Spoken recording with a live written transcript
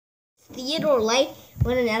Theodore Light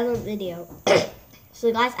with another video.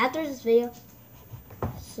 So guys, after this video,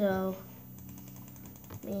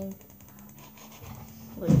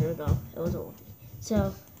 where did it go? It was old.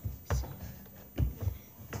 So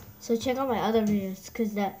check out my other videos,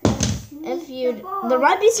 because there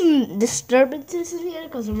might be some disturbances in here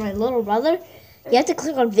because of my little brother. You have to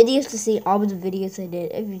click on videos to see all the videos I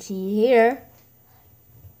did. If you see here,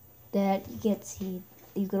 that you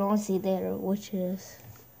can only see there, which is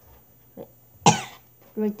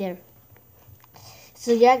right there.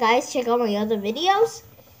 So yeah, guys, check out my other videos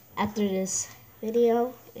after this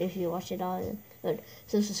video if you watch it all. Good.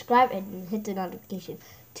 So subscribe and hit the notification.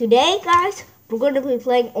 Today, guys, we're going to be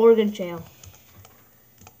playing Oregon Trail.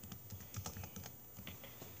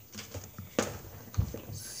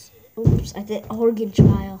 Oops, I did Oregon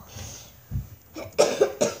Trail.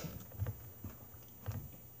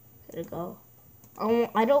 There we go.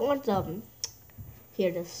 I don't want to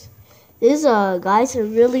hear this. This is guys, a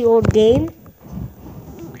really old game.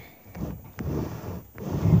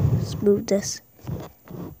 Let's move this.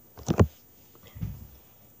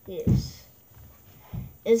 Yes.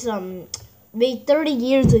 It's made 30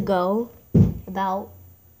 years ago. About.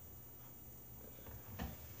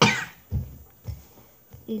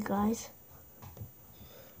 You guys.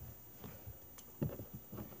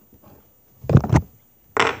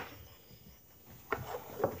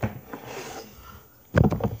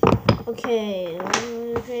 Okay,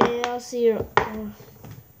 I'll see you.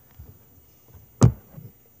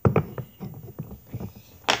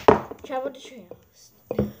 Travel the trails.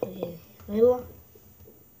 Okay,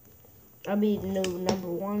 I'll be number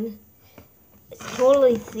 1. It's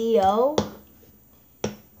totally Theo.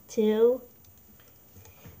 2.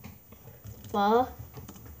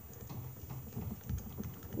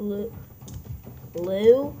 Lou.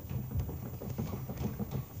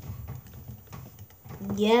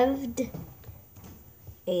 Yevd.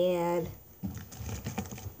 And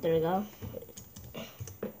there we go.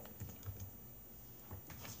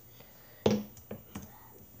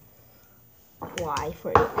 Y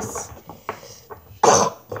for this.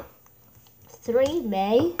 3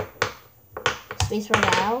 May. Space for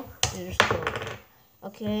now.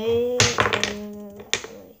 Okay.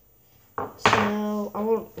 So I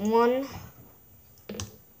want 1.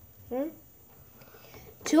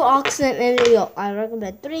 2 oxen and a yoke. I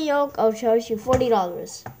recommend 3 yoke. I'll charge you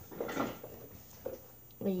 $40.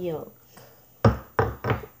 A yoke.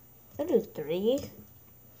 I'll do 3.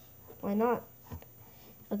 Why not?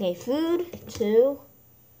 Okay, food 2.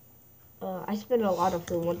 I spent a lot of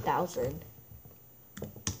food. 1,000.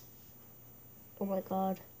 Oh my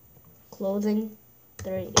god. Clothing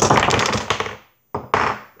 3.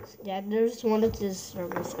 Yeah, there's one of this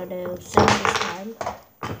service. I know 7 this time.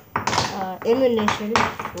 Ammunition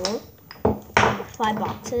 4. 5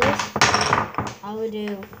 boxes. I will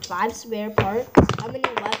do 5 spare parts. How many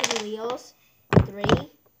weapon wheels? 3.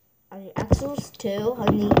 I need axles 2. I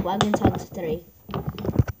need wagon tongues 3.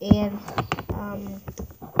 And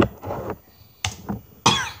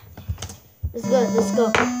let's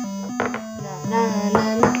go. No.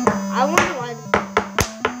 I wonder why.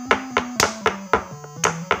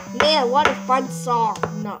 Man, what a fun song.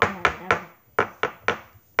 No.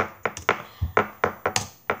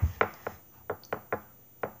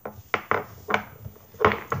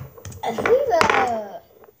 I think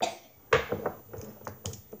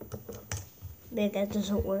man, that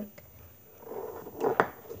doesn't work.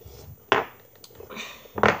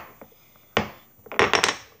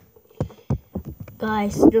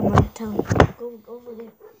 Guys, you're my tell me. Go over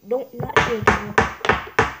there. Don't not here.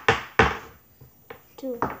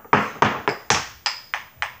 2.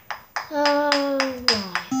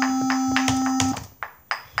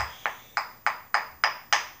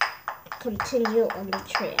 Continue on the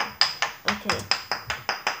trail. Okay.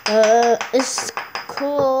 It's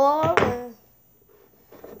cool.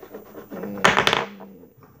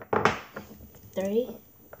 3.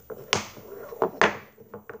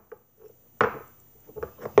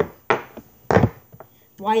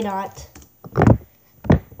 Why not?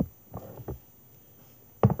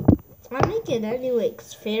 I make it anyway,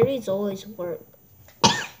 because fairies always work.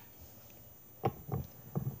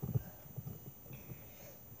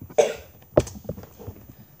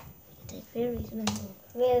 Take fairies now.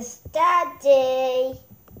 Where's Daddy?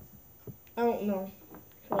 I don't know.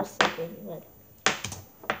 I was sleeping, but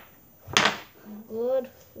good.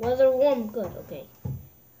 Weather warm, good, okay.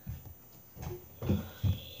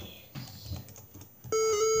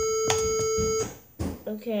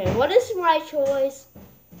 Okay, what is my choice?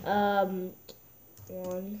 1.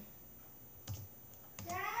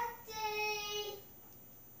 Daddy.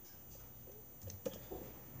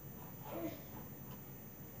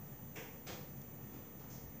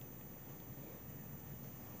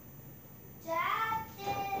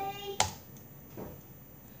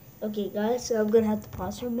 Okay, guys, so I'm gonna have to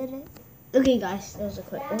pause for a minute. Okay, guys, that was a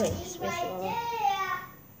quick. Okay, space level.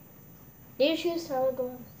 Do you choose how it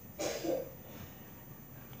goes?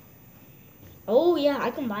 Oh yeah,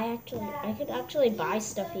 I can buy actually. I could actually buy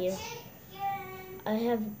stuff here. I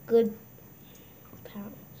have good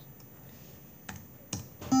pounds.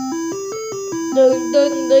 Dun,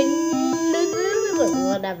 dun, dun, dun, dun, dun.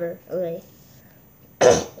 Whatever. Okay.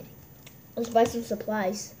 Let's buy some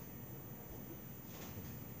supplies.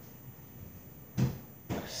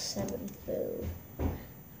 7 food.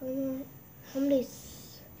 How many?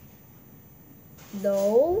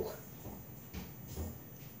 No.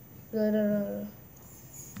 No.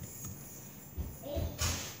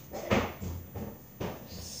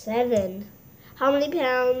 7. How many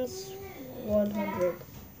pounds? 100.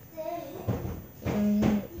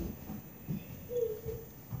 Mm-hmm.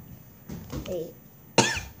 8.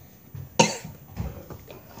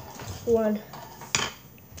 1.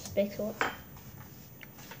 Big one.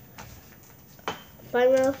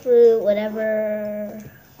 Final fruit, whatever.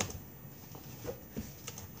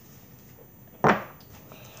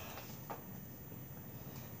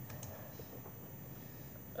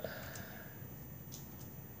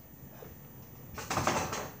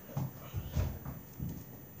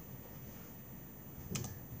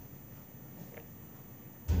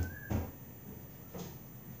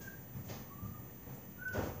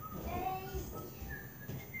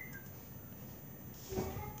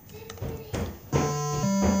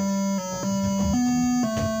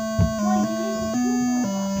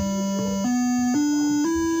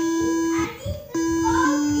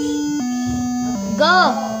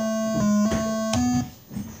 Go!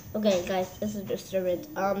 Okay, guys, this is disturbance.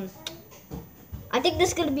 I think this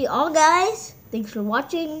is gonna be all, guys. Thanks for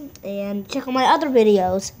watching, and check out my other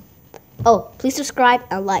videos. Oh, please subscribe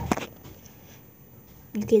and like.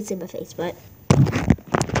 You can't see my face, but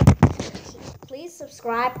please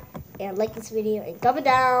subscribe and like this video and comment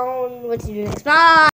down what to do next. Bye!